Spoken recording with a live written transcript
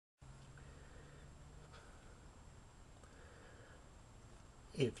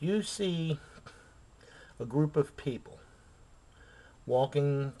If you see a group of people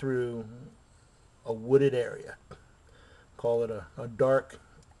walking through a wooded area, call it a dark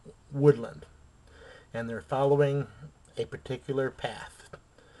woodland, and they're following a particular path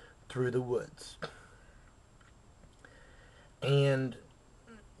through the woods, and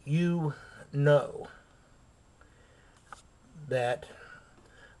you know that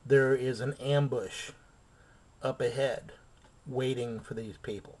there is an ambush up ahead waiting for these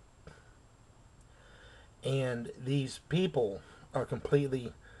people, and these people are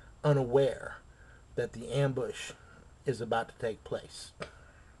completely unaware that the ambush is about to take place.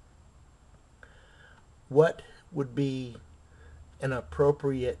 What would be an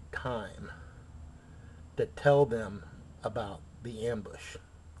appropriate time to tell them about the ambush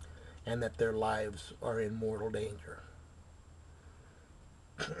and that their lives are in mortal danger?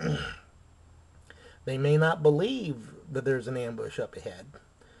 They may not believe that there's an ambush up ahead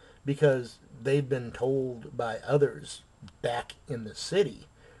because they've been told by others back in the city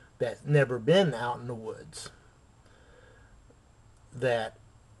that's never been out in the woods that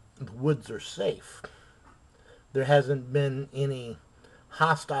the woods are safe. There hasn't been any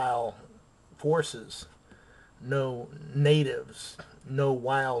hostile forces, no natives, no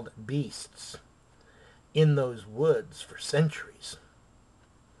wild beasts in those woods for centuries.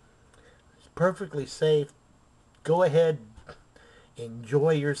 It's perfectly safe. Go ahead,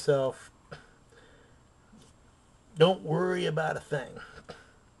 enjoy yourself. Don't worry about a thing.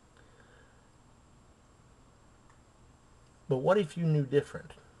 But what if you knew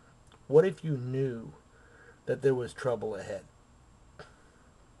different? What if you knew that there was trouble ahead?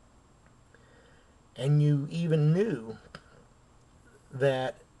 And you even knew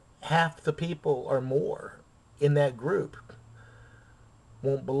that half the people or more in that group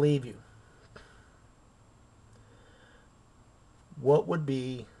won't believe you. What would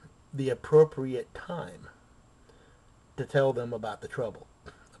be the appropriate time to tell them about the trouble,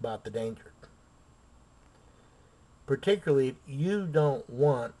 about the danger? Particularly if you don't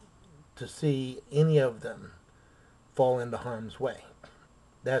want to see any of them fall into harm's way.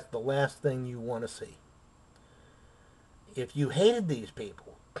 That's the last thing you want to see. If you hated these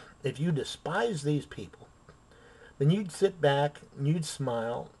people, if you despised these people, then you'd sit back and you'd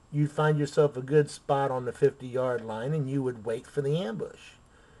smile, you'd find yourself a good spot on the 50-yard line, and you would wait for the ambush.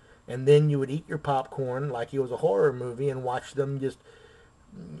 And then you would eat your popcorn like it was a horror movie and watch them just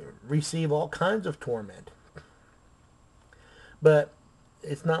receive all kinds of torment. But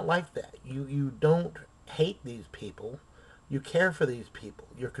it's not like that. You don't hate these people. You care for these people.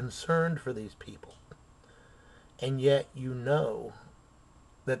 You're concerned for these people. And yet you know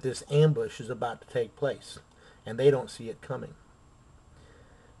that this ambush is about to take place, and they don't see it coming.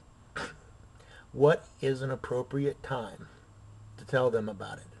 What is an appropriate time to tell them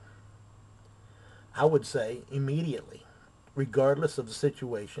about it? I would say immediately, regardless of the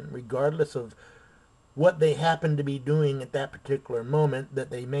situation, regardless of what they happen to be doing at that particular moment that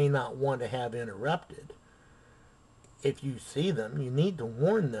they may not want to have interrupted. If you see them, you need to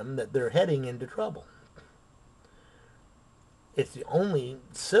warn them that they're heading into trouble. It's the only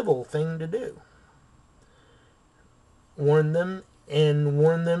civil thing to do. Warn them, and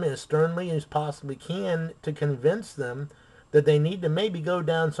warn them as sternly as possibly can to convince them that they need to maybe go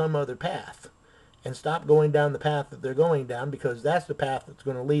down some other path and stop going down the path that they're going down, because that's the path that's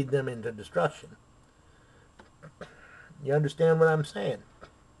going to lead them into destruction. You understand what I'm saying?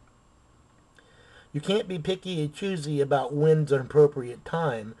 You can't be picky and choosy about when's an appropriate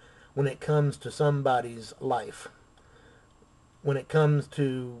time when it comes to somebody's life. When it comes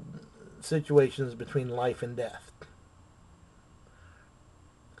to situations between life and death.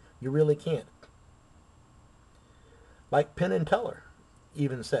 You really can't. Like Penn and Teller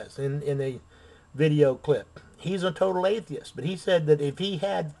even says in a video clip. He's a total atheist, but he said that if he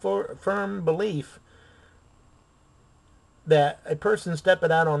had firm belief that a person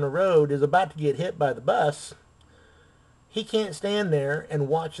stepping out on the road is about to get hit by the bus, he can't stand there and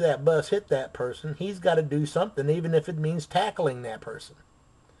watch that bus hit that person. He's got to do something, even if it means tackling that person.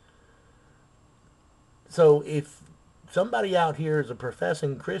 So if somebody out here is a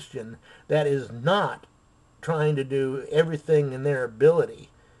professing Christian that is not trying to do everything in their ability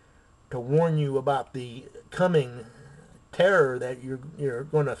to warn you about the coming terror that you're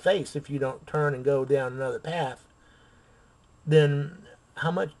going to face if you don't turn and go down another path, then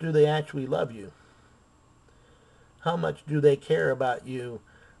how much do they actually love you? How much do they care about you?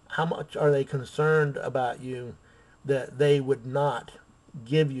 How much are they concerned about you that they would not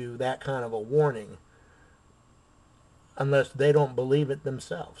give you that kind of a warning unless they don't believe it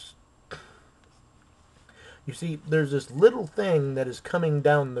themselves? You see, there's this little thing that is coming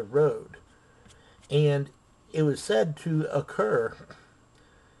down the road, and it was said to occur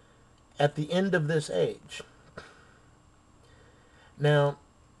at the end of this age. Now,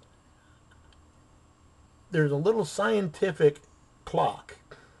 there's a little scientific clock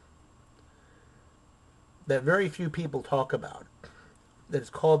that very few people talk about that's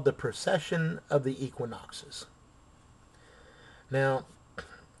called the precession of the equinoxes. Now,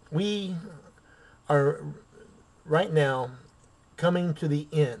 we are right now coming to the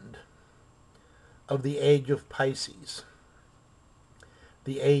end of the age of Pisces,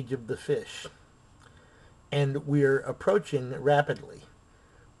 the age of the fish, and we're approaching rapidly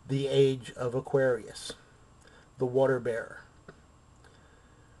the age of Aquarius, the water bearer,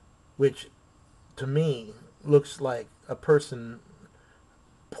 which to me looks like a person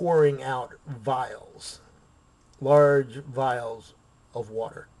pouring out vials, large vials of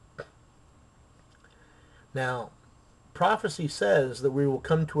water. Now, prophecy says that we will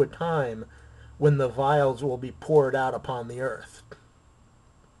come to a time when the vials will be poured out upon the earth.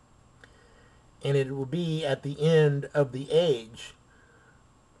 And it will be at the end of the age,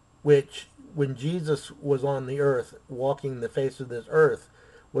 which when Jesus was on the earth, walking the face of this earth,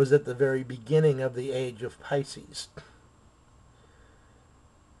 was at the very beginning of the age of Pisces.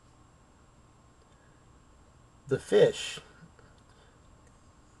 The fish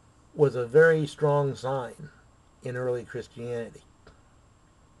was a very strong sign in early Christianity.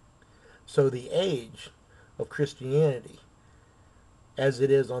 So the age of Christianity, as it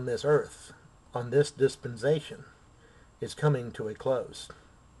is on this earth, on this dispensation, is coming to a close.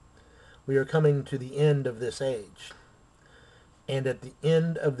 We are coming to the end of this age. And at the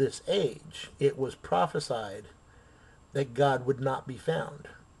end of this age, it was prophesied that God would not be found,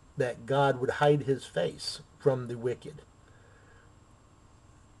 that God would hide his face from the wicked,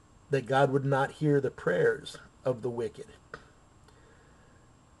 that God would not hear the prayers of the wicked,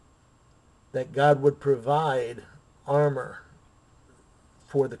 that God would provide armor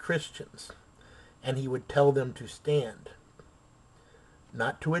for the Christians, and he would tell them to stand,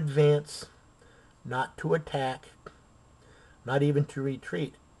 not to advance, not to attack, not even to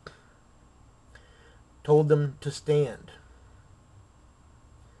retreat. Told them to stand.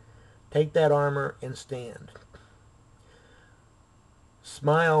 Take that armor and stand.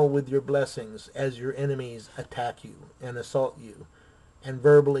 Smile with your blessings as your enemies attack you and assault you and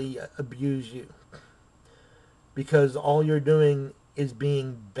verbally abuse you. Because all you're doing is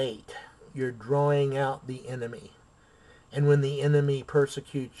being bait. You're drawing out the enemy. And when the enemy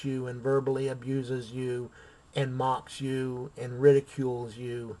persecutes you and verbally abuses you and mocks you and ridicules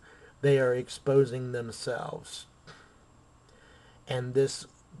you, they are exposing themselves. And this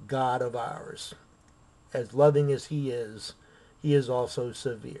God of ours, as loving as he is also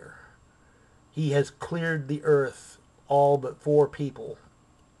severe. He has cleared the earth all but 4 people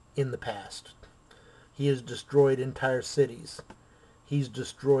in the past. He has destroyed entire cities. He's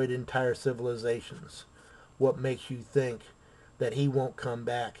destroyed entire civilizations. What makes you think that he won't come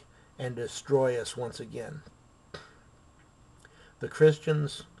back and destroy us once again? The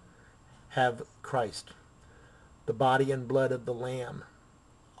Christians have Christ, the body and blood of the Lamb,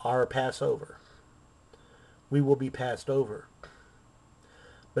 our Passover. We will be passed over.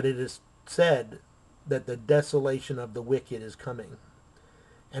 But it is said that the desolation of the wicked is coming.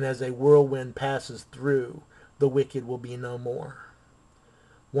 And as a whirlwind passes through, the wicked will be no more.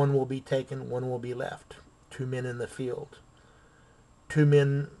 One will be taken, one will be left. 2 men in the field. 2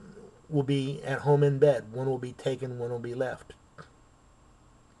 men will be at home in bed. One will be taken, one will be left.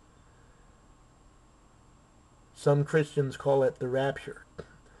 Some Christians call it the rapture.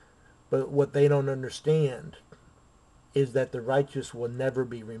 But what they don't understand is that the righteous will never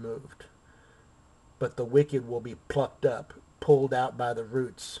be removed. But the wicked will be plucked up, pulled out by the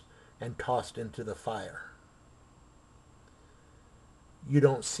roots, and tossed into the fire. You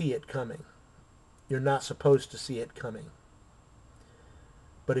don't see it coming. You're not supposed to see it coming.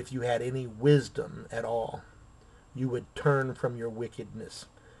 But if you had any wisdom at all, you would turn from your wickedness.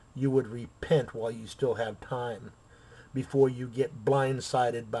 You would repent while you still have time, before you get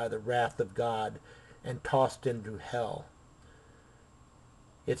blindsided by the wrath of God and tossed into hell.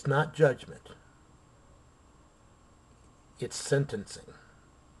 It's not judgment. It's sentencing.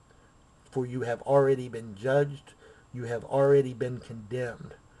 For you have already been judged. You have already been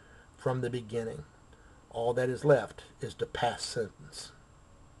condemned from the beginning. All that is left is to pass sentence.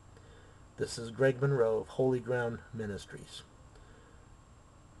 This is Greg Monroe of Holy Ground Ministries.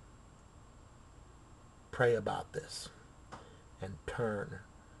 Pray about this and turn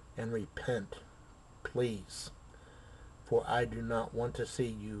and repent, please, for I do not want to see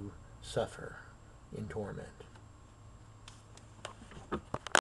you suffer in torment.